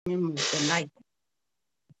Move the light.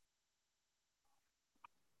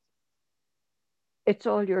 It's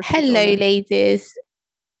all yours. Hello, Fiona. ladies.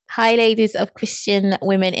 Hi, ladies of Christian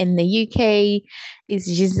women in the UK. Is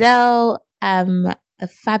Giselle, a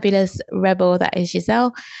fabulous rebel that is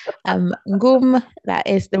Giselle. Ngum, that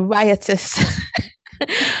is the riotous,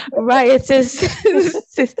 riotous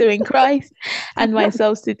sister in Christ, and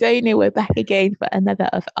myself, Sidonia. We're back again for another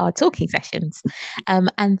of our talking sessions.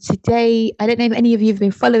 And today, I don't know if any of you have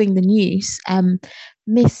been following the news.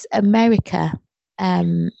 Miss America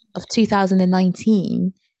of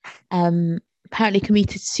 2019 apparently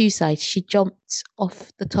committed suicide. She jumped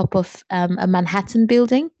off the top of a Manhattan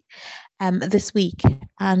building this week,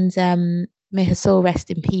 and may her soul rest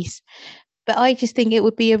in peace. But I just think it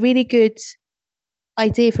would be a really good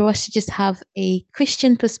idea for us to just have a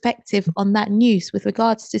Christian perspective on that news with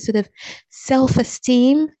regards to sort of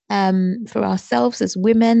self-esteem for ourselves as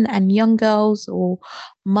women and young girls, or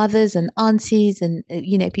mothers and aunties, and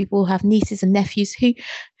people who have nieces and nephews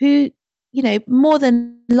who more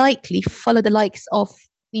than likely follow the likes of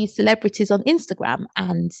these celebrities on Instagram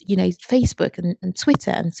and Facebook and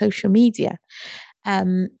Twitter and social media.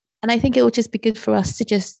 And I think it would just be good for us to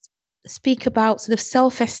just speak about sort of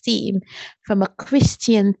self-esteem from a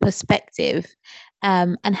Christian perspective,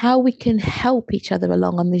 and how we can help each other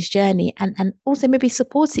along on this journey, and also maybe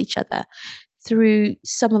support each other through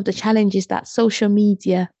some of the challenges that social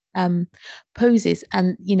media poses,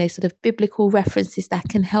 and sort of biblical references that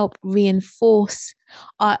can help reinforce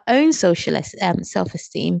our own social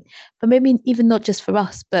self-esteem, but maybe even not just for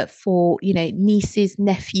us, but for nieces,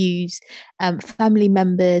 nephews, family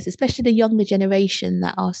members, especially the younger generation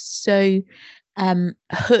that are so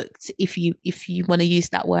hooked, if you want to use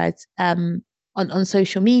that word, on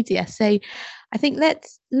social media. So I think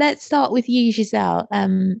let's start with you, Giselle.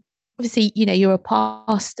 Obviously, you're a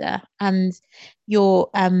pastor, and you're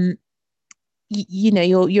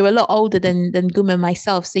you're a lot older than Gum and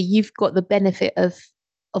myself, so you've got the benefit of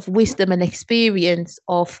wisdom and experience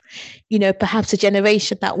of perhaps a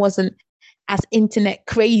generation that wasn't as internet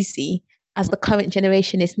crazy as the current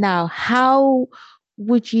generation is now. How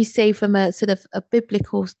would you say, from a sort of a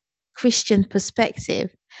biblical Christian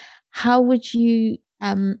perspective, how would you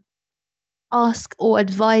ask or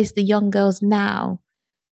advise the young girls now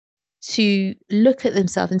to look at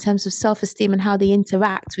themselves in terms of self-esteem and how they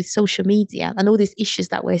interact with social media and all these issues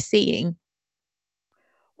that we're seeing?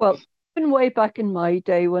 Well, even way back in my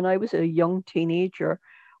day when I was a young teenager,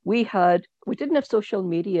 we didn't have social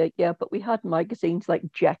media yet, but we had magazines like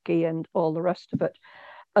Jackie and all the rest of it.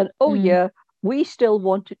 And yeah, we still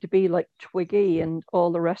wanted to be like Twiggy and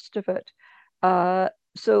all the rest of it.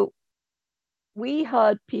 So we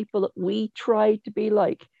had people that we tried to be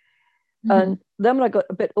like. And then when I got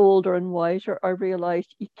a bit older and wiser, I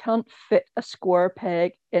realized you can't fit a square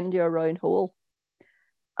peg into a round hole.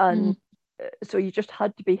 And so you just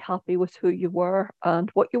had to be happy with who you were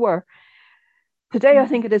and what you were. Today, I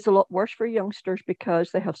think it is a lot worse for youngsters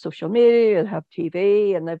because they have social media, they have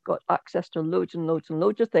TV, and they've got access to loads and loads and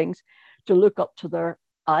loads of things to look up to their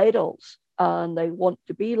idols. And they want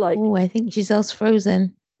to be like... Oh, I think Giselle's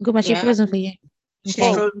frozen. Go back, she's frozen for you. She's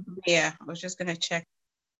frozen. Yeah, I was just going to check.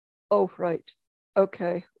 Oh, right.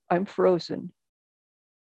 Okay, I'm frozen.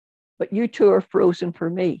 But you two are frozen for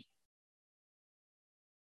me.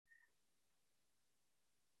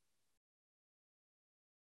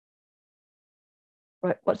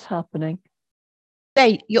 Right, what's happening?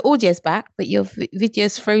 Hey, your audio's back, but your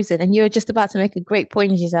video's frozen, and you're just about to make a great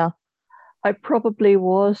point, Giselle. I probably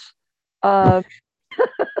was.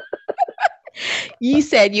 You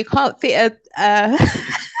said you can't fit a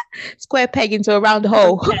square peg into a round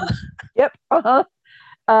hole. Yep.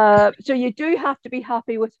 So you do have to be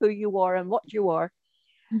happy with who you are and what you are.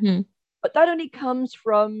 But that only comes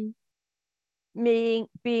from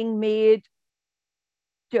being made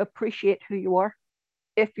to appreciate who you are.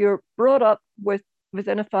 If you're brought up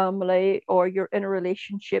within a family, or you're in a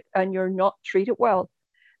relationship and you're not treated well,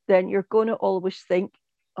 then you're going to always think,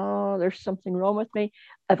 oh, there's something wrong with me.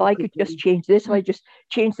 If I could just change this, if I just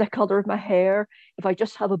change the color of my hair, if I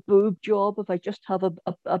just have a boob job, if I just have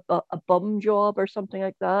a bum job or something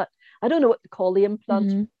like that. I don't know what to call the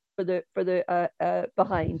implants for the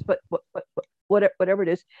behind, but whatever it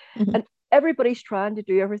is. And everybody's trying to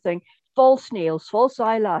do everything. False nails, false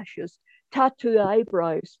eyelashes, tattoo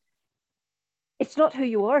eyebrows. It's not who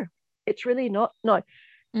you are. It's really not. Now,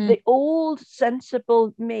 the old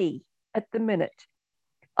sensible me at the minute,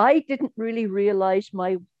 I didn't really realize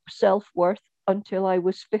my self-worth until I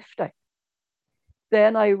was 50.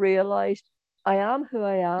 Then I realized I am who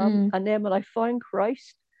I am. And then when I found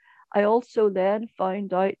Christ, I also then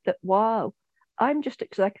found out that, wow, I'm just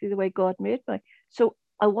exactly the way God made me. So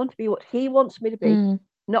I want to be what he wants me to be,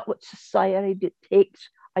 not what society dictates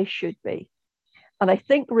I should be. And I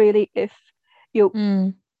think really if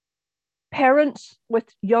parents with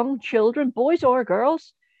young children, boys or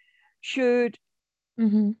girls, should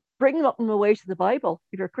bring them up in the ways of the Bible.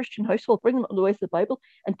 If you're a Christian household, bring them up in the ways of the Bible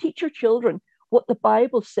and teach your children what the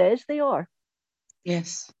Bible says they are.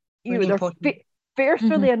 Yes. Really they're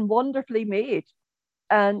fearfully and wonderfully made,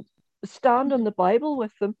 and stand on the Bible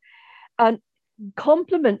with them. And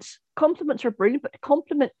compliments are brilliant, but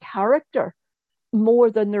compliment character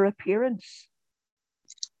more than their appearance.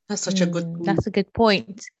 That's such a good point. That's a good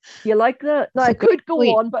point. You like that? Now, I could go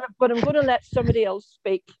on, but I'm going to let somebody else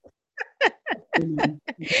speak.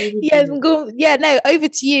 Yes, over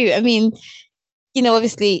to you. I mean,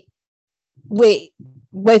 obviously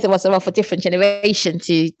both of us are of a different generation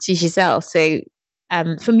to Giselle. So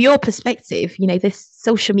from your perspective, this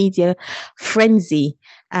social media frenzy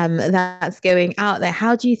that's going out there,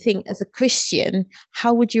 how do you think, as a Christian,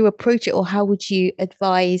 how would you approach it, or how would you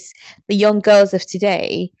advise the young girls of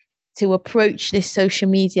today to approach this social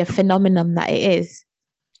media phenomenon that it is?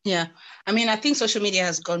 Yeah, I mean, I think social media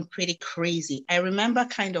has gone pretty crazy. I remember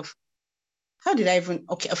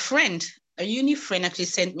a uni friend actually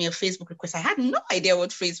sent me a Facebook request. I had no idea what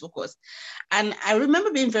Facebook was. And I remember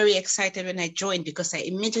being very excited when I joined, because I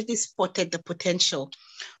immediately spotted the potential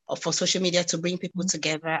for social media to bring people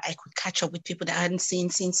together. I could catch up with people that I hadn't seen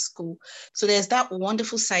since school. So there's that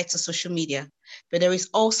wonderful side to social media. But there is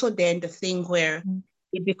also then the thing where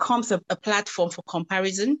it becomes a platform for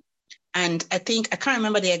comparison. And I can't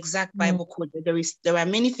remember the exact Bible quote, but there are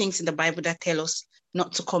many things in the Bible that tell us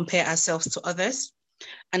not to compare ourselves to others.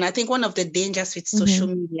 And I think one of the dangers with social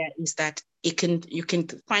media is that you can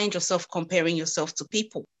find yourself comparing yourself to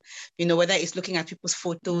people, whether it's looking at people's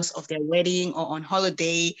photos of their wedding or on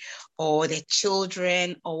holiday or their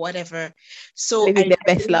children or whatever. So living their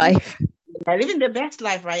best life. They're living their best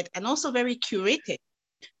life, right? And also very curated.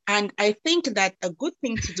 And I think that a good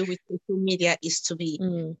thing to do with social media is to be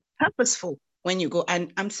purposeful when you go.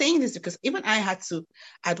 And I'm saying this because even I had to,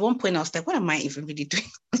 at one point I was like, what am I even really doing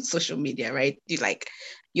on social media, right?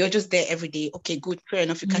 You're just there every day. Okay, good, fair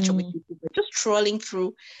enough. You catch up with people, but just trolling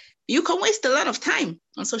through, you can waste a lot of time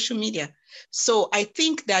on social media. So I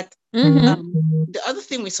think that the other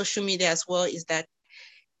thing with social media as well is that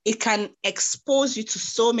it can expose you to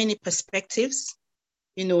so many perspectives,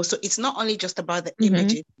 so it's not only just about the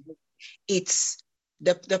images, it's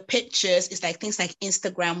the pictures. It's like things like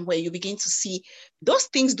Instagram, where you begin to see those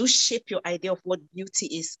things do shape your idea of what beauty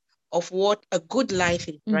is, of what a good life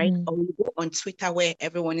is, right? Or you go on Twitter, where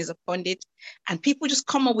everyone is a pundit and people just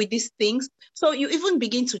come up with these things. So you even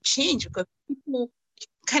begin to change, because people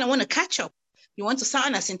kind of want to catch up. You want to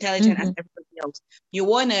sound as intelligent as everybody else. You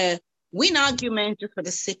want to win arguments just for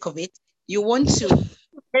the sake of it. You want to,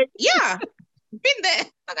 been there,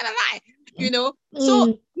 not gonna lie,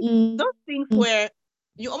 So those things where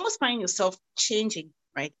you almost find yourself changing,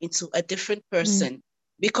 right, into a different person,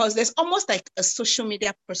 because there's almost like a social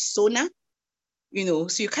media persona,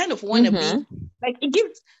 so you kind of want to be like, it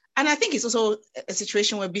gives. And I think it's also a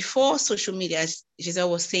situation where before social media, as Giselle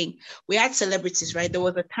was saying, we had celebrities, right? There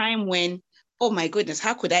was a time when, oh my goodness,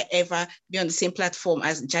 how could I ever be on the same platform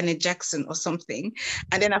as Janet Jackson or something?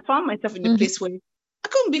 And then I found myself in a place where I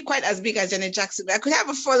couldn't be quite as big as Janet Jackson, but I could have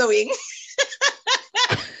a following.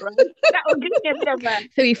 Right? That would give me a bit of a,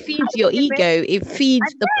 so it feeds your ego. It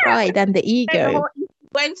feeds the pride and the ego. The whole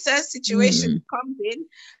influencer situation comes in.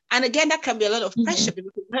 And again, that can be a lot of pressure,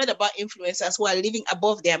 because we've heard about influencers who are living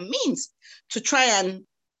above their means to try and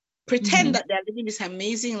pretend that they're living this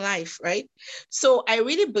amazing life, right? So I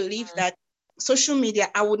really believe that social media,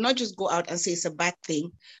 I would not just go out and say it's a bad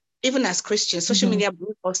thing. Even as Christians, social media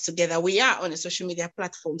brought us together. We are on a social media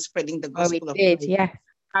platform spreading the gospel of Christ. Yeah.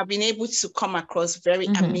 I've been able to come across very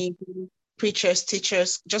amazing preachers,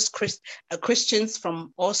 teachers, just Christians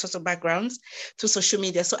from all sorts of backgrounds to social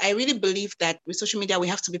media. So I really believe that with social media, we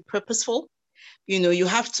have to be purposeful. You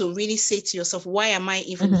have to really say to yourself, why am I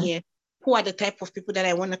even here? Who are the type of people that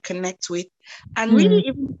I want to connect with? And really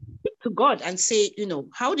even speak to God and say,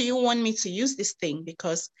 how do you want me to use this thing?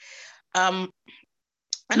 Because, and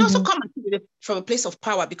also come from a place of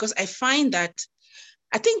power, because I find that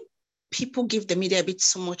I think people give the media a bit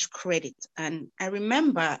so much credit. And I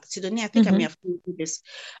remember, Sidonie, I think I may have told you this.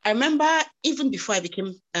 I remember even before I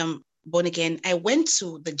became born again, I went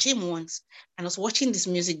to the gym once and I was watching this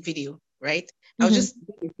music video, right? I was just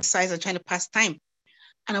doing exercise and trying to pass time.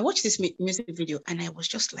 And I watched this music video and I was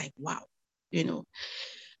just like, wow, it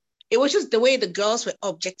was just the way the girls were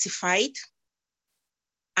objectified.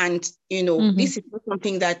 And, this is not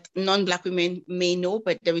something that non-Black women may know,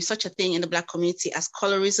 but there is such a thing in the Black community as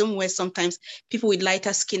colorism, where sometimes people with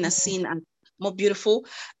lighter skin are seen as more beautiful.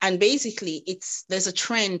 And basically, there's a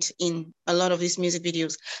trend in a lot of these music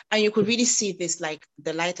videos. And you could really see this, like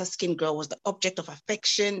the lighter skin girl was the object of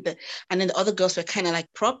affection, and then the other girls were kind of like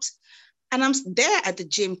props. And I'm there at the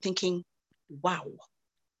gym thinking, wow,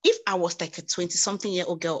 if I was like a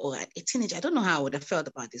 20-something-year-old girl or a teenager, I don't know how I would have felt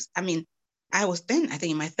about this. I mean, I was then, I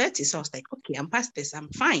think, in my 30s. So I was like, okay, I'm past this, I'm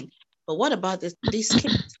fine. But what about these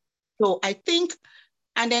kids? So I think,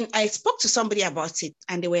 and then I spoke to somebody about it,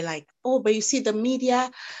 and they were like, oh, but you see, the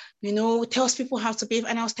media, tells people how to behave.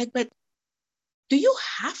 And I was like, but do you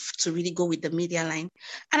have to really go with the media line?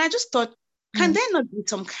 And I just thought, can there not be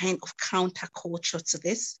some kind of counterculture to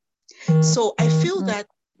this? So I feel that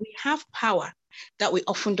we have power that we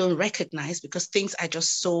often don't recognize because things are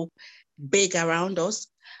just so big around us.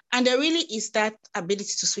 And there really is that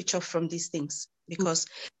ability to switch off from these things because,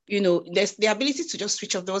 there's the ability to just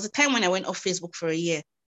switch off. There was a time when I went off Facebook for a year,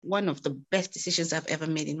 one of the best decisions I've ever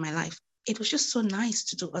made in my life. It was just so nice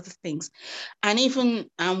to do other things. And even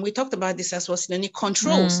we talked about this as well,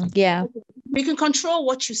 controls. We can control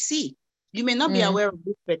what you see. You may not be aware of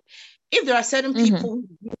this, but if there are certain people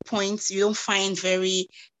points you don't find very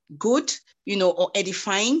good, or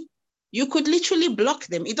edifying, you could literally block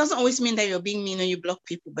them. It doesn't always mean that you're being mean when you block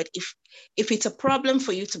people, but if it's a problem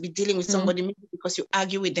for you to be dealing with somebody, maybe because you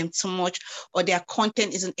argue with them too much, or their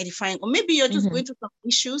content isn't edifying, or maybe you're just going through some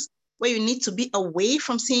issues where you need to be away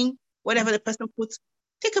from seeing whatever the person puts,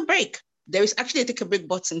 take a break. There is actually a take a break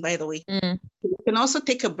button, by the way. You can also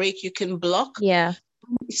take a break. You can block. Yeah.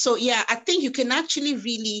 So I think you can actually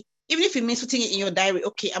really, even if it means putting it in your diary,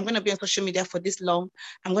 okay, I'm going to be on social media for this long.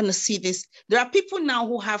 I'm going to see this. There are people now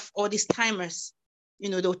who have all these timers,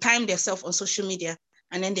 they'll time themselves on social media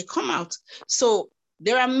and then they come out. So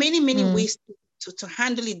there are many, many ways to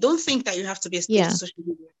handle it. Don't think that you have to be a slave to social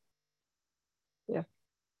media. Yeah.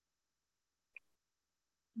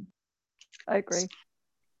 I agree.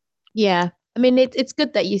 Yeah. I mean, it's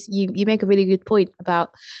good that you make a really good point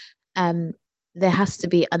about there has to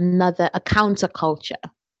be a counterculture.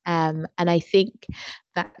 And I think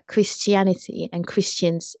that Christianity and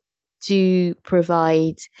Christians do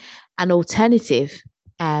provide an alternative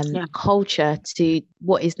culture to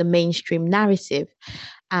what is the mainstream narrative.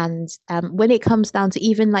 And when it comes down to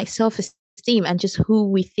even like self-esteem and just who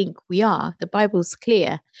we think we are, the Bible's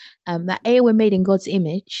clear that we're made in God's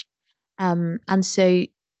image. And so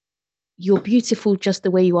you're beautiful just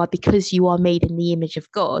the way you are because you are made in the image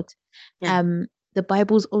of God. The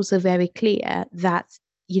Bible's also very clear that,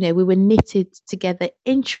 we were knitted together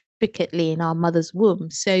intricately in our mother's womb.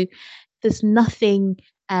 So there's nothing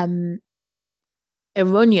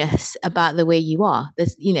erroneous about the way you are.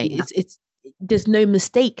 There's, there's no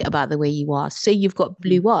mistake about the way you are. So you've got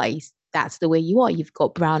blue eyes, that's the way you are. You've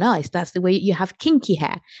got brown eyes, that's the way you have kinky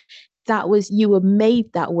hair. You were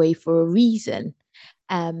made that way for a reason.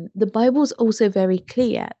 The Bible's also very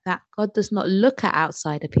clear that God does not look at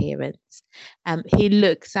outside appearance. He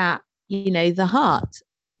looks at, the heart.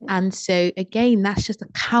 And so again, that's just a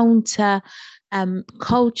counter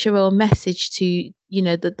cultural message to,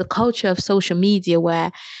 the culture of social media,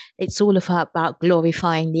 where it's all about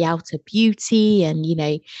glorifying the outer beauty and,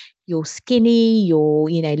 you're skinny, you're,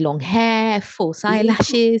 long hair, false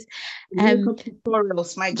eyelashes. Yeah,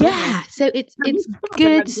 so it's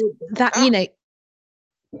good that, and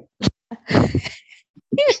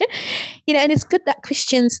it's good that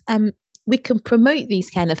Christians we can promote these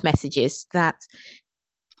kind of messages, that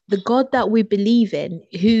the God that we believe in,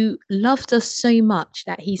 who loved us so much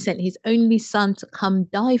that he sent his only son to come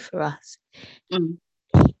die for us,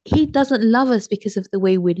 he doesn't love us because of the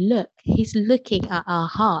way we look. He's looking at our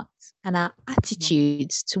hearts and our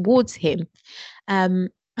attitudes towards him. And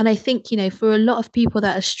I think, for a lot of people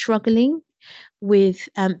that are struggling with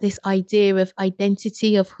this idea of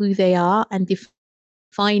identity, of who they are and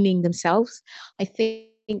defining themselves, I think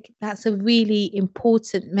that's a really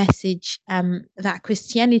important message that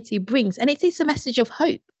Christianity brings. And it is a message of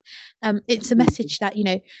hope. It's a message that,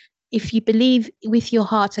 if you believe with your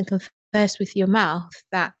heart and confess with your mouth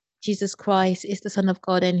that Jesus Christ is the Son of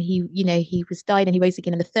God and he was died and he rose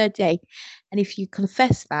again on the third day, and if you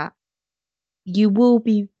confess that, you will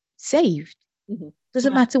be saved.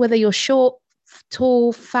 Doesn't matter whether you're short,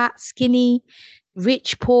 tall, fat, skinny,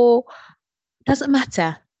 rich, poor, doesn't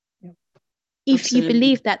matter. If Absolutely. You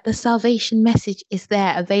believe that the salvation message is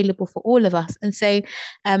there available for all of us. And so,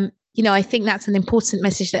 I think that's an important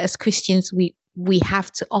message that as Christians, we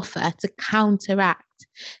have to offer to counteract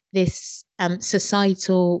this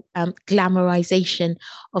societal glamorization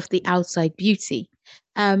of the outside beauty.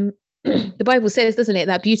 the Bible says, doesn't it,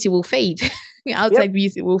 that beauty will fade. Outside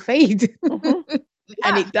beauty will fade.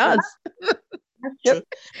 And it does.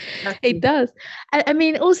 It does. I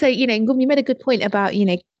mean, also, you made a good point about,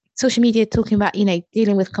 social media, talking about,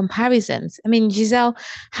 dealing with comparisons. I mean, Giselle,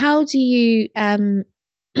 how do you find,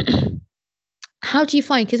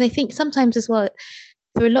 because I think sometimes as well,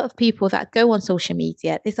 for a lot of people that go on social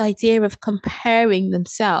media, this idea of comparing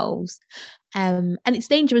themselves, and it's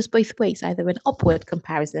dangerous both ways, either an upward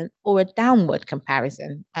comparison or a downward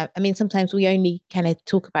comparison. I mean, sometimes we only kind of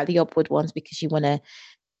talk about the upward ones because you want to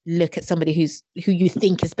look at somebody who you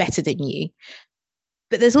think is better than you.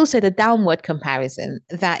 But there's also the downward comparison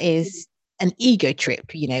that is an ego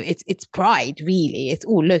trip. It's pride, really. It's,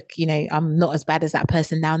 oh, look, I'm not as bad as that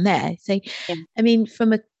person down there. So, I mean,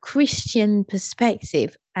 from a Christian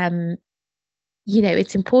perspective,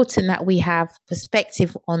 it's important that we have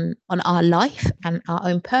perspective on our life and our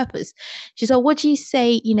own purpose. Giselle, what do you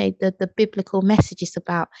say, the biblical message is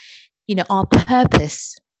about, our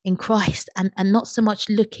purpose in Christ, and not so much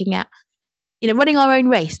looking at, running our own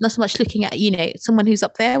race, not so much looking at, someone who's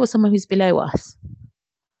up there or someone who's below us?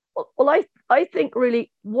 Well, I think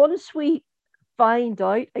really once we find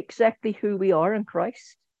out exactly who we are in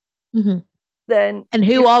Christ, then... And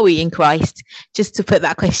who are we in Christ? Just to put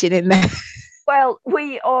that question in there. Well,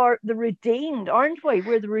 we are the redeemed, aren't we?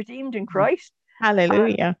 We're the redeemed in Christ.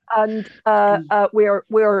 Hallelujah. And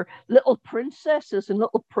we're little princesses and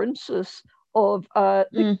little princes of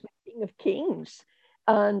the King of Kings.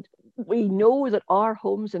 And we know that our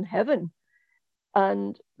home's in heaven.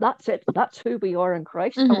 And that's it. That's who we are in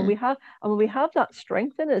Christ. And when we have that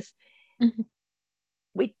strength in us,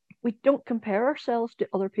 we don't compare ourselves to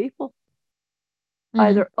other people,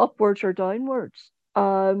 either upwards or downwards.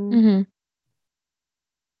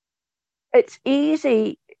 It's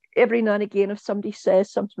easy every now and again if somebody says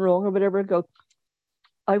something wrong or whatever, go,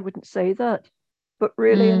 I wouldn't say that. But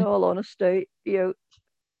really, in all honesty, we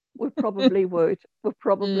probably would. We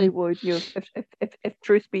probably would, if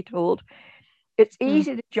truth be told. It's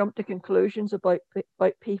easy to jump to conclusions about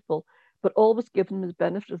people, but always give them the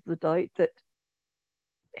benefit of the doubt that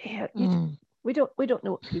we don't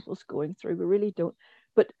know what people's going through. We really don't.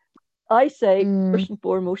 But I say, first and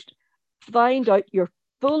foremost, find out your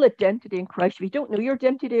full identity in Christ. If you don't know your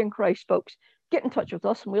identity in Christ, folks, get in touch with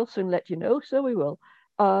us and we'll soon let you know. So we will.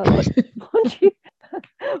 But once you,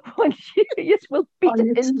 yes, we'll beat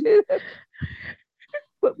it into it.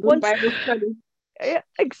 But once, yeah,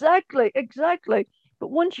 exactly.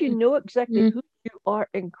 But once you know exactly who you are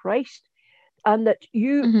in Christ, and that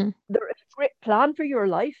there is a great plan for your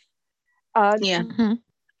life, and you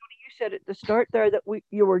said at the start there that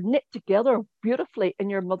you were knit together beautifully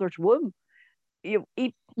in your mother's womb. Even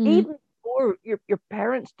before your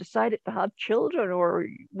parents decided to have children or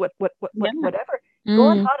whatever,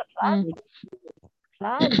 God had a plan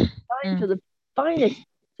down to the finest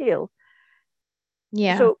detail.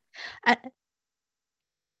 Yeah. So, I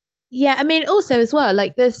mean, also as well,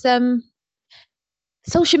 like there's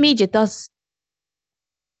social media does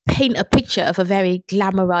paint a picture of a very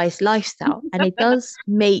glamorized lifestyle, and it does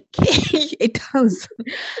make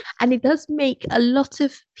make a lot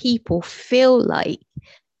of people feel like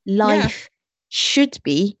life should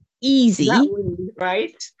be easy,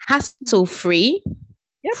 right? Hassle-free,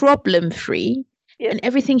 problem-free, and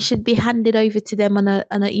everything should be handed over to them on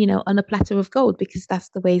a platter of gold, because that's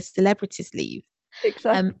the way celebrities live.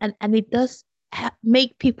 Exactly. And it does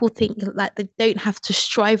make people think that they don't have to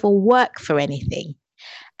strive or work for anything.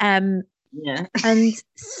 And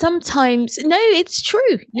sometimes, no, it's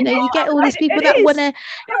true. You get all these people that want to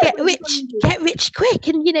get rich quick,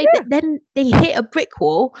 and then they hit a brick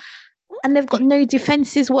wall, and they've got no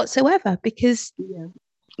defenses whatsoever because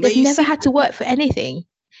they've never had to work for anything.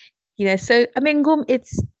 So I mean,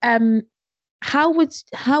 it's how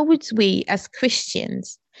would we as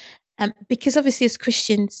Christians, because obviously as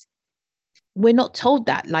Christians, we're not told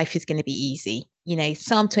that life is going to be easy.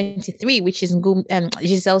 Psalm 23, which is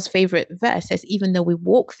Giselle's favorite verse, says, even though we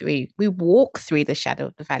walk through the shadow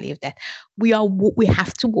of the valley of death, we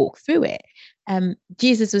have to walk through it.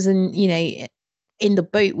 Jesus was in the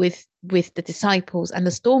boat with the disciples, and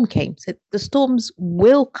the storm came. So the storms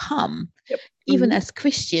will come. Even as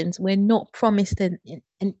Christians, we're not promised an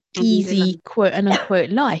easy quote unquote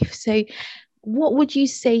life. So what would you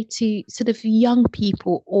say to sort of young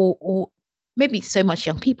people, or maybe so much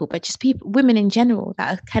young people, but just women in general,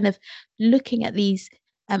 that are kind of looking at these,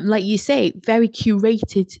 like you say, very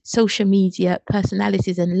curated social media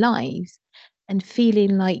personalities and lives, and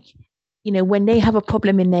feeling like, when they have a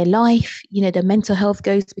problem in their life, their mental health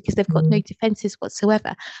goes because they've got no defenses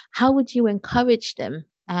whatsoever. How would you encourage them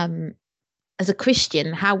as a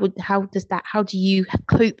Christian, how do you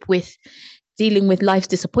cope with dealing with life's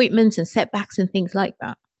disappointments and setbacks and things like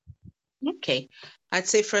that? Okay. I'd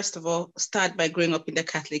say, first of all, start by growing up in the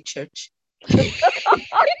Catholic Church.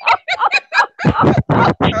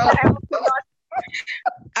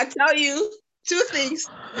 I tell you two things.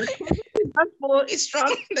 The gospel is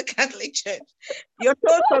strong in the Catholic Church. You're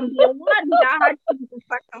told from the one that had the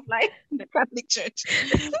fact of life in the Catholic Church.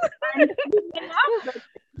 And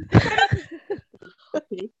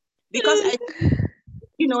okay. Because I,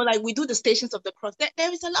 like we do the Stations of the Cross,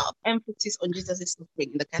 there is a lot of emphasis on Jesus'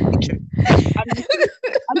 suffering in the Catholic Church. And they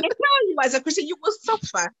tell you as a Christian, you will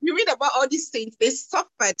suffer. You read about all these saints, they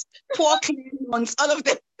suffered, poor clean ones, all of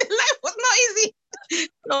them. Life was not easy.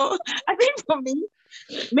 So I think for me,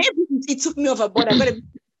 maybe it took me overboard. I got a bit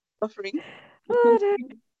suffering.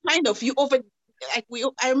 Kind of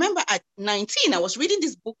I remember at 19, I was reading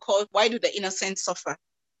this book called Why Do the Innocent Suffer?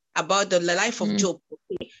 About the life of Job.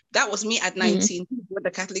 Okay. That was me at 19, what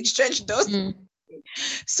the Catholic Church does.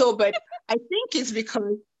 So, but I think it's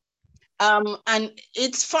because, and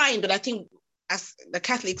it's fine, but I think as the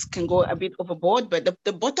Catholics can go a bit overboard, but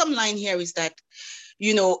the bottom line here is that,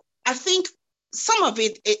 I think some of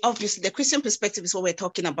it, obviously, the Christian perspective is what we're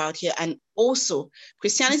talking about here. And also,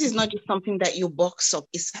 Christianity is not just something that you box up.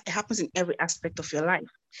 It happens in every aspect of your life.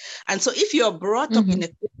 And so if you're brought up in a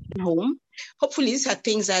Christian home, hopefully these are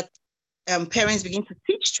things that parents begin to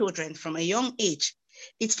teach children from a young age.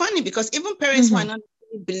 It's funny because even parents who are not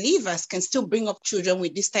believers can still bring up children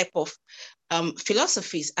with this type of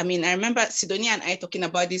philosophies. I mean, I remember Sidonia and I talking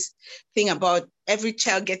about this thing about every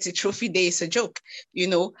child gets a trophy day is a joke,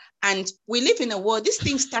 and we live in a world, these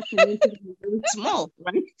things start very small,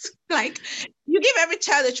 right? Like you give every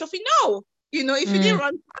child a trophy. No, if you didn't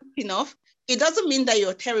run fast enough, it doesn't mean that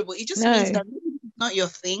you're terrible. It just means that it's not your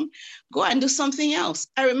thing. Go and do something else.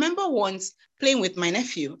 I remember once playing with my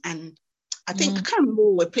nephew, and I think I can't remember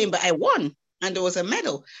what we were playing, but I won. And there was a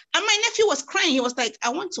medal. And my nephew was crying. He was like, I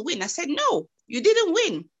want to win. I said, no, you didn't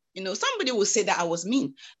win. Somebody will say that I was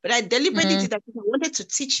mean, but I deliberately did that because I wanted to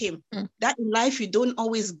teach him that in life, you don't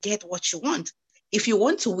always get what you want. If you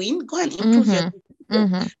want to win, go and improve your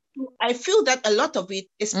So I feel that a lot of it,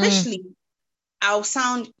 especially, I'll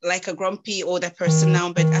sound like a grumpy older person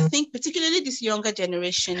now, but I think particularly this younger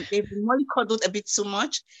generation, they've been mollycoddled a bit too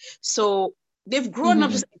much. So they've grown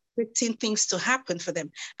up expecting things to happen for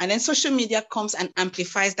them. And then social media comes and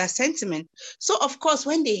amplifies that sentiment. So of course,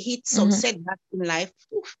 when they hit some setbacks in life,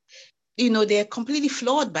 they're completely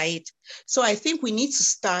flawed by it. So I think we need to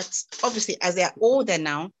start, obviously, as they're older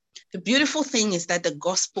now. The beautiful thing is that the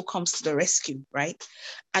gospel comes to the rescue, right?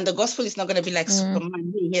 And the gospel is not going to be like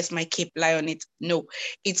Superman, hey, here's my cape, lie on it. No,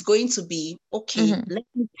 it's going to be, okay, let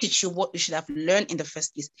me teach you what you should have learned in the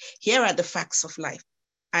first place. Here are the facts of life.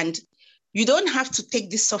 And you don't have to take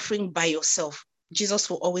this suffering by yourself. Jesus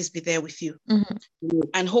will always be there with you.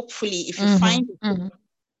 And hopefully, if you find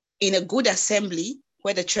in a good assembly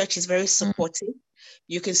where the church is very supportive,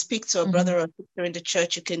 you can speak to a brother or sister in the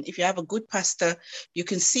church. You can, if you have a good pastor, you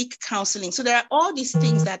can seek counseling. So there are all these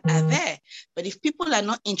things that are there. But if people are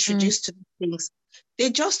not introduced to these things, they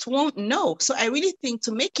just won't know. So I really think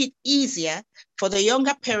to make it easier for the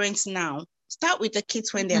younger parents now, start with the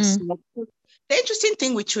kids when they're small. The interesting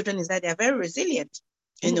thing with children is that they're very resilient.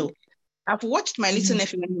 I've watched my little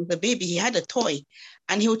nephew when he was a baby. He had a toy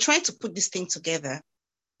and he would try to put this thing together.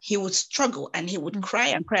 He would struggle and he would cry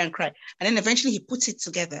and cry and cry. And then eventually he puts it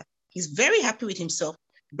together. He's very happy with himself,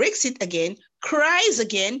 breaks it again, cries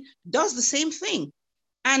again, does the same thing.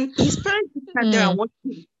 And his parents sat there and watched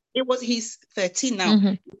him. He's 13 now.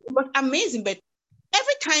 It was amazing. But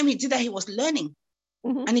every time he did that, he was learning.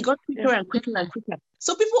 And he got quicker and quicker and quicker.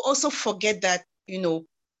 So people also forget that,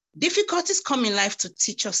 difficulties come in life to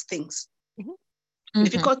teach us things.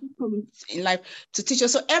 Difficulties come in life to teach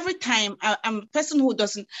us. So every time, I'm a person who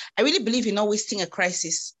I really believe in not wasting a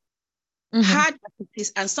crisis. Hard as it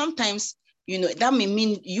is. And sometimes, that may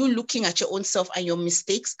mean you looking at your own self and your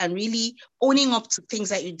mistakes and really owning up to things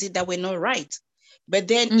that you did that were not right. But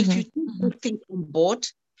then if you take things on board,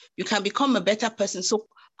 you can become a better person. So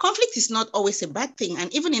conflict is not always a bad thing.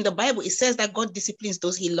 And even in the Bible, it says that God disciplines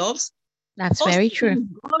those he loves. That's very true.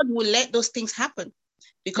 God will let those things happen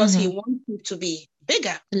because he wants you to be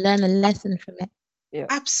bigger. Learn a lesson from it. Yeah.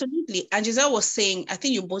 Absolutely. And Giselle was saying, I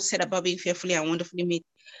think you both said about being fearfully and wonderfully made.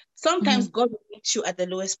 Sometimes God will meet you at the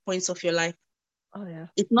lowest points of your life. Oh, yeah.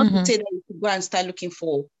 It's not to say that you should go and start looking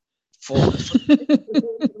for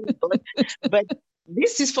but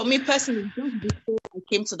this is for me personally, just before I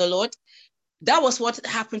came to the Lord. That was what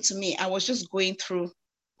happened to me. I was just going through,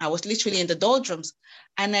 I was literally in the doldrums.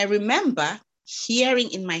 And I remember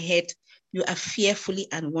hearing in my head, you are fearfully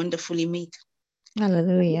and wonderfully made.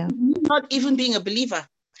 Hallelujah. Not even being a believer.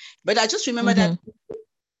 But I just remember that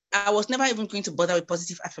I was never even going to bother with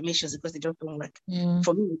positive affirmations because they just don't work.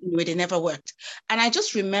 For me, anyway, they never worked. And I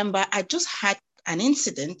just remember I just had an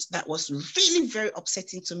incident that was really very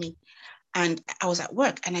upsetting to me. And I was at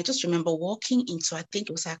work, and I just remember walking into, I think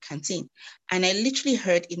it was our canteen, and I literally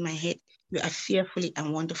heard in my head, you are fearfully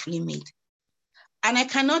and wonderfully made. And I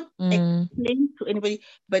cannot explain to anybody,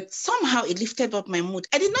 but somehow it lifted up my mood.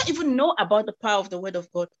 I did not even know about the power of the word of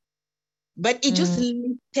God, but it just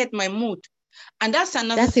lifted my mood. And that's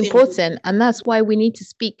another thing. That's important. And that's why we need to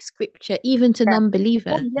speak scripture, even to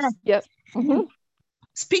non-believers. Yes.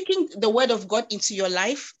 Speaking the word of God into your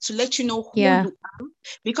life to let you know who you are,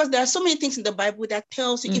 because there are so many things in the Bible that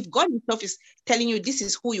tells you, if God himself is telling you this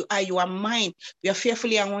is who you are mine, you are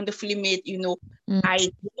fearfully and wonderfully made,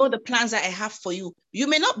 I know the plans that I have for you. You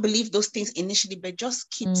may not believe those things initially, but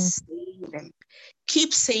just keep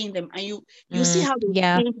saying them, and you see how they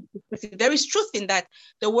change. There is truth in that.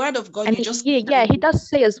 The word of God, and he does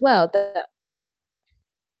say as well that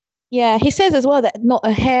he says as well that not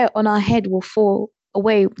a hair on our head will fall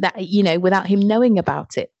away, that without him knowing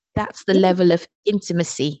about it. That's the level of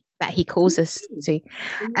intimacy that he calls us to.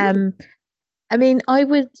 I mean, I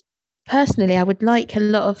would like a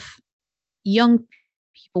lot of young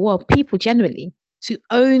people, well, people generally, to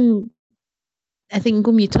own, I think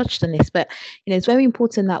Gum, you touched on this, but it's very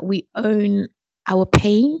important that we own our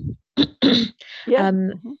pain. It's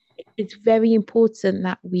very important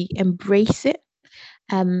that we embrace it.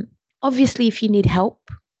 Obviously, if you need help,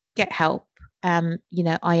 get help. I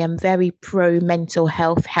am very pro mental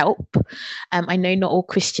health help. I know not all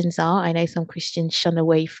Christians are. I know some Christians shun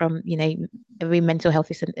away from, every mental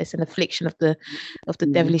health is an affliction of the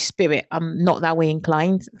devilish spirit. I'm not that way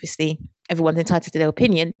inclined. Obviously, everyone's entitled to their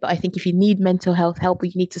opinion, but I think if you need mental health help or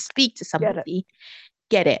you need to speak to somebody,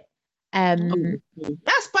 get it.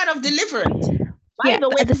 That's part of deliverance. But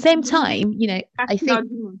at the same time, I think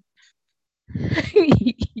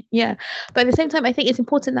but at the same time, I think it's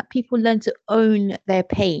important that people learn to own their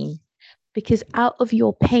pain, because out of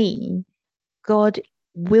your pain, God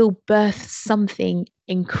will birth something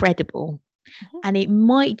incredible. And it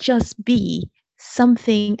might just be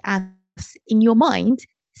something as in your mind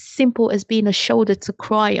simple as being a shoulder to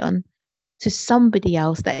cry on to somebody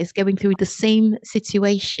else that is going through the same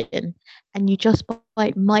situation, and you just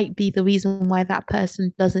might be the reason why that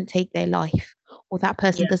person doesn't take their life, or that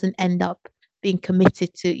person doesn't end up being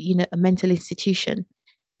committed to a mental institution.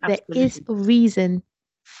 Absolutely. There is a reason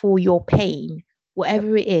for your pain,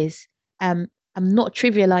 whatever it is. I'm not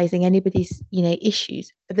trivializing anybody's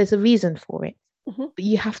issues, but there's a reason for it. But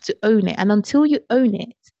you have to own it, and until you own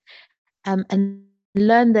it and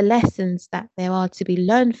learn the lessons that there are to be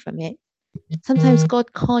learned from it, sometimes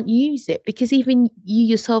God can't use it, because even you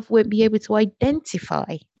yourself won't be able to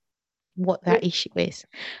identify what that issue is.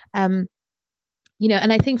 And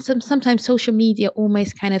I think sometimes social media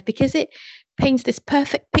almost kind of, because it paints this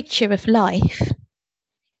perfect picture of life,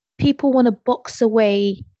 people want to box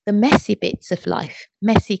away the messy bits of life,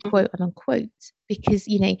 messy quote unquote, because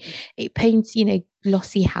it paints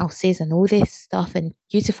glossy houses and all this stuff and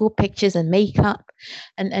beautiful pictures and makeup,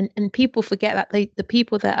 and people forget that the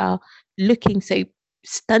people that are looking so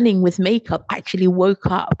stunning with makeup actually woke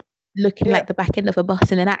up looking like the back end of a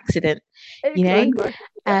bus in an accident. But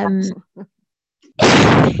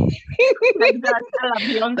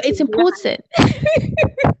it's important.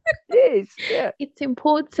 It's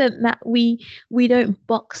important that we don't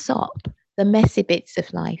box up the messy bits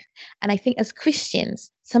of life. And I think as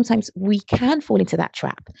Christians, sometimes we can fall into that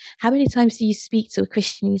trap. How many times do you speak to a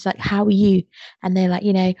Christian who's like, how are you? And they're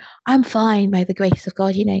like, I'm fine by the grace of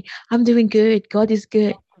God. I'm doing good. God is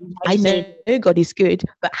good. I know God is good,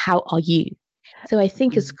 but how are you? So I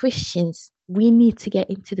think as Christians, we need to get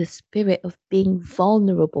into the spirit of being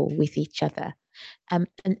vulnerable with each other, and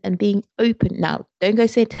being open. Now, don't go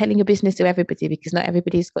telling your business to everybody, because not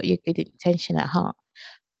everybody's got your good intention at heart.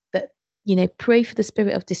 But, pray for the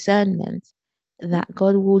spirit of discernment, that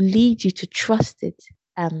God will lead you to trusted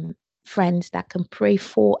friends that can pray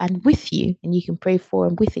for and with you, and you can pray for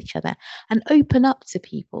and with each other, and open up to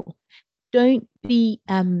people. Don't be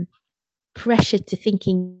pressured to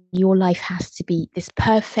thinking your life has to be this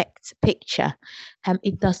perfect picture.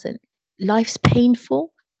 It doesn't. Life's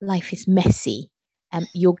painful. Life is messy.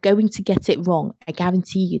 You're going to get it wrong. I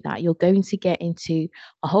guarantee you that. You're going to get into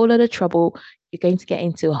a whole lot of trouble. You're going to get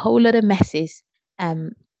into a whole lot of messes.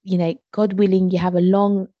 God willing, you have a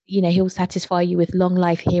long, He'll satisfy you with long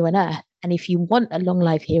life here on earth. And if you want a long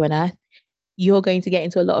life here on earth, you're going to get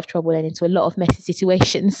into a lot of trouble and into a lot of messy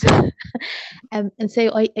situations. And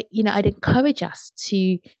so I'd encourage us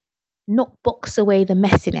to not box away the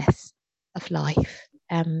messiness of life.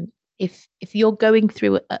 If you're going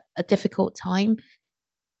through a difficult time,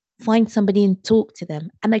 find somebody and talk to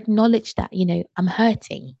them and acknowledge that, I'm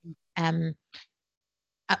hurting. I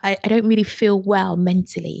don't really feel well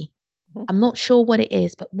mentally. I'm not sure what it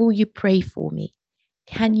is, but will you pray for me?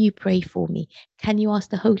 Can you pray for me? Can you ask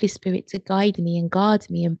the Holy Spirit to guide me and guard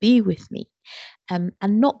me and be with me? And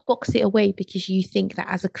not box it away because you think that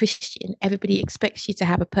as a Christian, everybody expects you to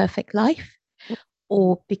have a perfect life,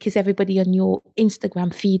 or because everybody on your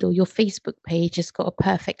Instagram feed or your Facebook page has got a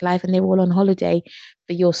perfect life and they're all on holiday,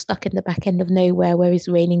 but you're stuck in the back end of nowhere where it's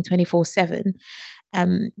raining 24/7.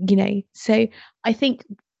 So I think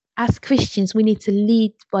as Christians, we need to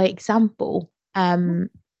lead by example. I'm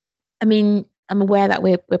aware that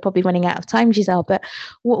we're probably running out of time, Giselle, but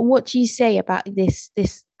what do you say about this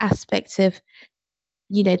aspect of,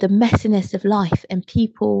 the messiness of life and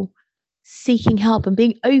people seeking help and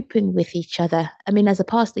being open with each other? I mean, as a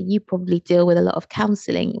pastor, you probably deal with a lot of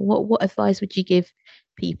counselling. What advice would you give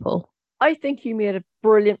people? I think you made a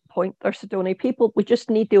brilliant point there, Sidonie. People, we just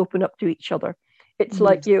need to open up to each other. It's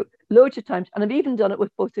like you, loads of times, and I've even done it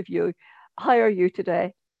with both of you. How are you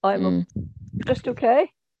today? I'm just okay.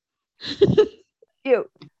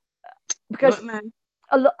 Because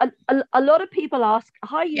a lot of people ask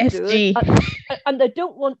how you do, and they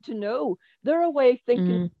don't want to know. They're away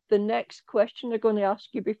thinking the next question they're going to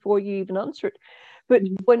ask you before you even answer it. But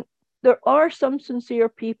when there are some sincere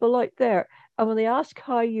people out there, and when they ask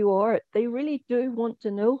how you are, they really do want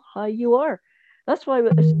to know how you are. That's why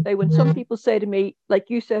when some people say to me, like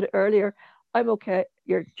you said earlier, I'm okay,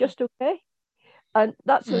 you're just okay. And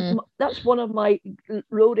that's one of my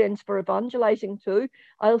road ends for evangelizing too.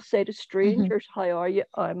 I'll say to strangers, how are you?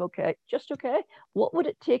 I'm okay, just okay. What would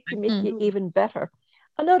it take to make you even better?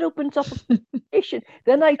 And that opens up a conversation.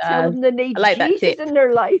 Then I tell them they need Jesus in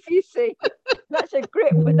their life. You see, that's a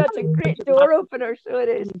great door opener. So it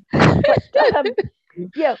is. But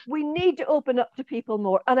yeah, we need to open up to people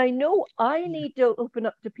more, and I know I need to open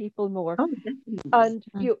up to people more. And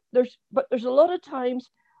there's a lot of times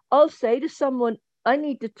I'll say to someone, I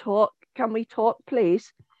need to talk. Can we talk,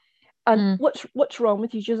 please? And what's wrong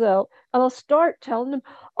with you, Giselle? And I'll start telling them,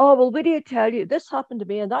 oh, well, what do you tell you? This happened to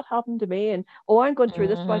me and that happened to me. And, oh, I'm going through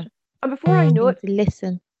this. And before I know it,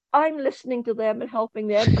 I'm listening to them and helping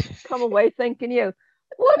them come away thinking,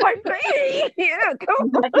 what about me? Yeah,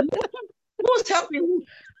 come on. Who's helping?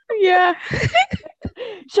 Yeah.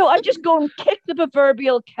 So I just go and kick the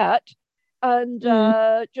proverbial cat and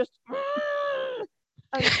just...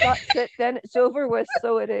 And that's it, then it's over with.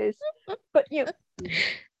 So it is. But we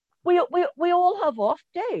all have off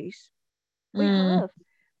days. We have.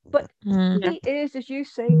 But the key is, as you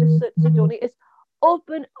say to Sidonie, is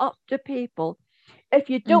open up to people. If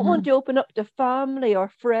you don't want to open up to family or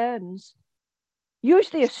friends,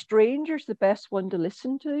 usually a stranger's the best one to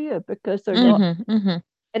listen to you, because they're not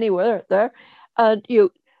anywhere there. And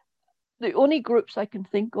the only groups I can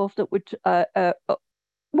think of that would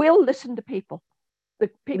will listen to people.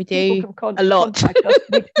 We do a lot.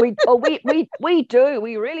 We do.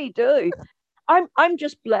 We really do. I'm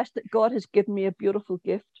just blessed that God has given me a beautiful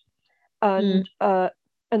gift, and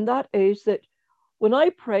that is that when I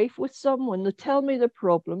pray with someone, they tell me their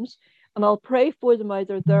problems, and I'll pray for them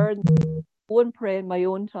either there and go and pray in my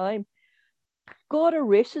own time. God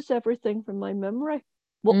erases everything from my memory.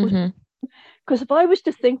 Because if I was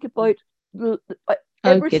to think about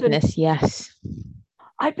everything, goodness, yes,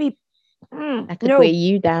 I'd be. That could weigh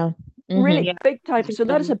you down. Really big time. So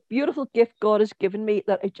that is a beautiful gift God has given me,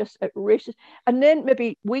 that it just erases. And then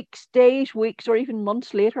maybe days, weeks, or even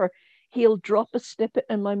months later, he'll drop a snippet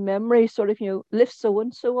in my memory, sort of, lift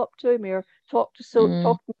so-and-so up to me, or talk to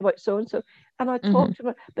me about so-and-so. And I talk to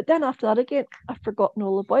him. But then after that again, I've forgotten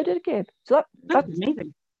all about it again. So that's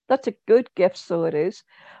amazing. That's a good gift, so it is.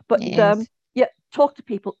 But talk to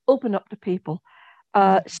people, open up to people,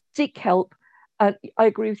 seek help. And I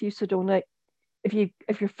agree with you, Sidonie. If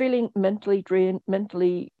you're feeling mentally drained,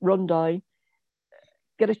 mentally run down,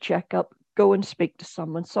 get a checkup, go and speak to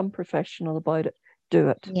some professional about it. Do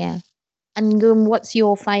it. Yeah. And what's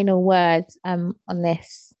your final words on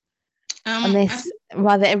this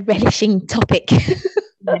rather relishing topic?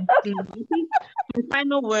 The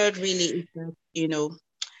final word really is that,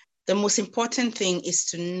 the most important thing is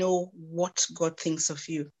to know what God thinks of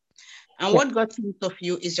you. And what God thinks of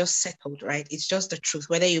you is just settled, right? It's just the truth,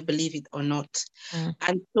 whether you believe it or not.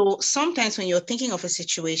 And so sometimes when you're thinking of a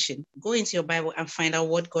situation, go into your Bible and find out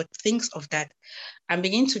what God thinks of that, and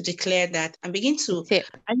begin to declare that, and begin to,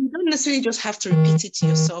 and you don't necessarily just have to repeat it to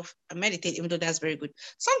yourself and meditate, even though that's very good.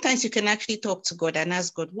 Sometimes you can actually talk to God and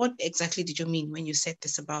ask God, what exactly did you mean when you said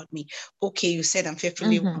this about me? Okay, you said I'm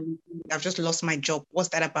fearfully, I've just lost my job. What's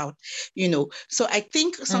that about? You know, so I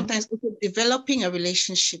think sometimes also developing a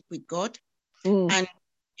relationship with God, and,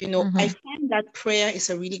 you know, I find that prayer is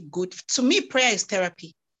a really good, to me, prayer is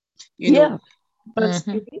therapy, you know. But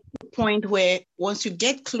you get to the point where once you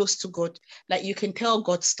get close to God, like you can tell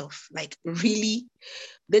God stuff, like really,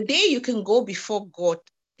 the day you can go before God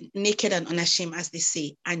naked and unashamed, as they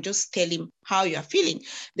say, and just tell him how you are feeling.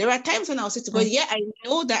 There are times when I'll say to God, yeah, I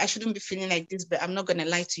know that I shouldn't be feeling like this, but I'm not going to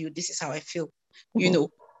lie to you. This is how I feel, you know.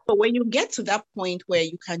 So when you get to that point where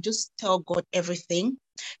you can just tell God everything,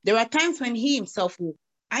 there are times when he himself will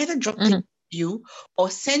either drop you or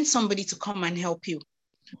send somebody to come and help you.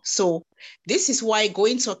 So this is why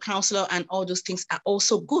going to a counselor and all those things are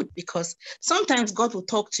also good, because sometimes God will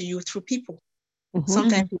talk to you through people.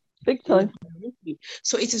 Sometimes big time.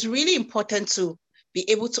 So it is really important to be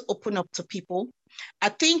able to open up to people. I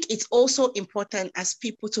think it's also important as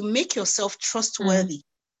people to make yourself trustworthy,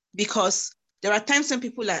 because there are times when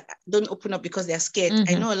people don't open up because they're scared.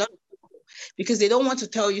 I know a lot of people, because they don't want to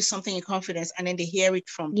tell you something in confidence and then they hear it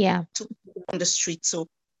from two people on the street. So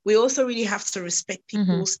we also really have to respect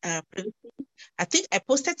people's privacy. I think I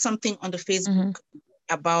posted something on the Facebook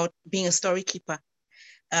about being a story keeper.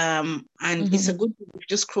 And it's a good, if you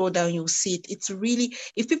just scroll down, you'll see it. It's really,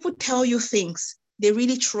 if people tell you things, they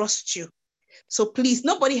really trust you. So please,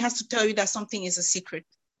 nobody has to tell you that something is a secret.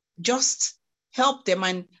 Just help them.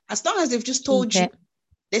 And as long as they've just told you,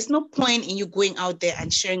 there's no point in you going out there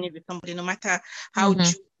and sharing it with somebody, no matter how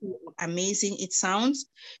juicy or amazing it sounds.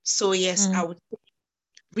 So yes, I would say,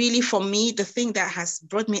 really, for me, the thing that has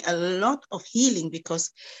brought me a lot of healing, because,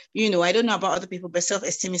 you know, I don't know about other people, but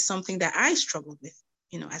self-esteem is something that I struggled with,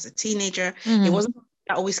 you know, as a teenager. It wasn't something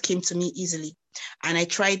that always came to me easily. And I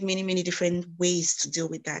tried many, many different ways to deal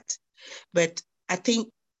with that. But I think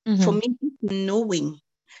for me, knowing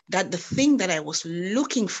that the thing that I was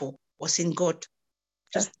looking for was in God,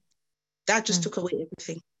 that just took away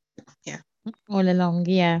everything. Yeah. All along,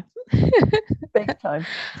 yeah. Big time.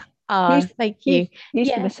 Thank you. He's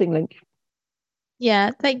the missing link.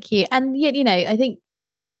 Yeah, thank you. And yet, you know, I think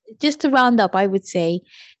just to round up, I would say,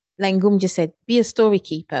 like Ngum just said, be a story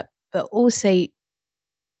keeper, but also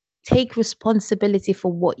take responsibility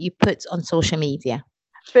for what you put on social media.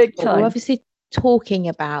 Big time. We're obviously talking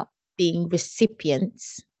about being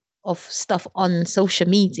recipients of stuff on social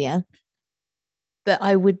media, but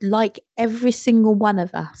I would like every single one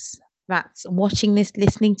of us that's watching this,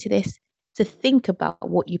 listening to this, to think about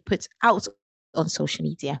what you put out on social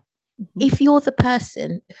media. If you're the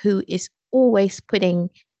person who is always putting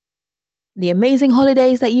the amazing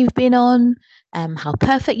holidays that you've been on, how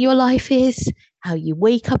perfect your life is, how you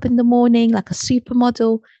wake up in the morning like a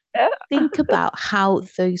supermodel, think about how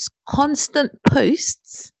those constant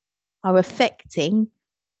posts are affecting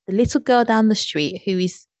the little girl down the street who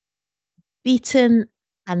is beaten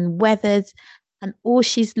and weathered, and all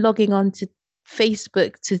she's logging on to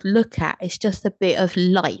Facebook to look at is just a bit of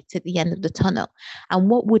light at the end of the tunnel. And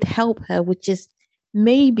what would help her would just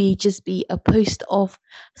maybe just be a post of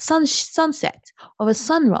sunset or a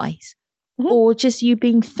sunrise, or just you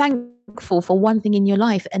being thankful for one thing in your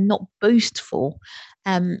life and not boastful.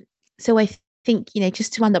 So I think, you know,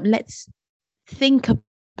 just to round up, let's think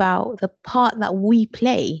about the part that we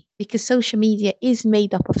play, because social media is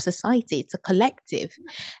made up of society. It's a collective.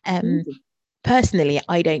 Personally,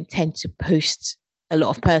 I don't tend to post a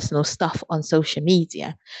lot of personal stuff on social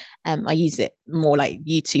media. I use it more like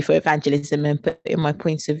YouTube for evangelism and putting my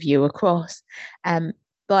points of view across.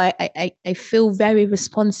 But I feel very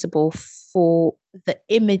responsible for the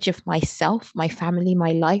image of myself, my family,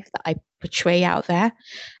 my life that I portray out there.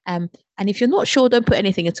 And if you're not sure, don't put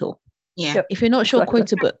anything at all. Yeah. If you're not sure,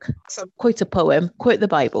 quote a book, quote a poem, quote the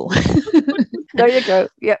Bible. There you go.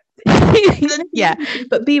 Yeah. Yeah,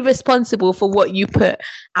 but be responsible for what you put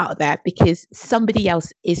out there, because somebody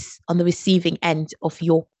else is on the receiving end of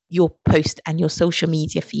your post and your social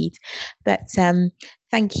media feed. But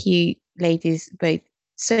thank you, ladies, both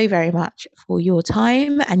so very much for your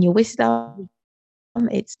time and your wisdom.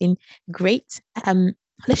 It's been great.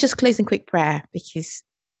 Let's just close in quick prayer, because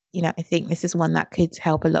you know, I think this is one that could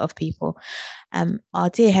help a lot of people. Our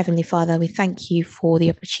dear Heavenly Father, we thank you for the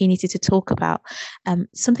opportunity to talk about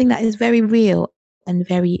something that is very real and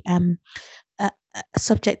very a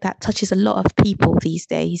subject that touches a lot of people these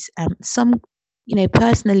days. Some,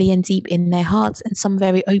 personally and deep in their hearts, and some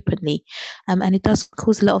very openly. And it does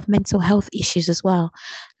cause a lot of mental health issues as well.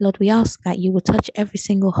 Lord, we ask that you will touch every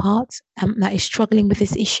single heart that is struggling with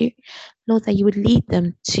this issue. Lord, that you would lead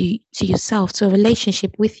them to yourself, to a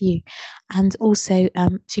relationship with you, and also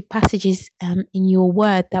to passages in your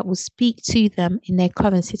word that will speak to them in their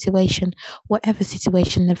current situation, whatever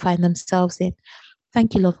situation they find themselves in.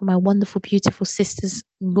 Thank you, Lord, for my wonderful, beautiful sisters,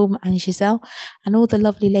 Boom and Giselle, and all the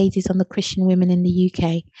lovely ladies on the Christian Women in the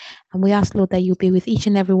UK. And we ask, Lord, that you'll be with each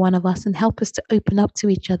and every one of us and help us to open up to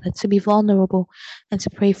each other, to be vulnerable, and to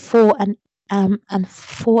pray for and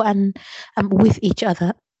with each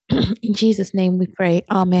other. In Jesus' name we pray.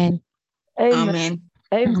 Amen. Amen.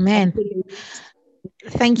 Amen.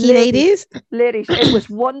 Thank you, ladies. Ladies, it was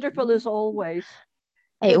wonderful as always.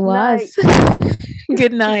 It was.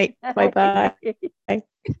 Good night. Bye-bye. Bye.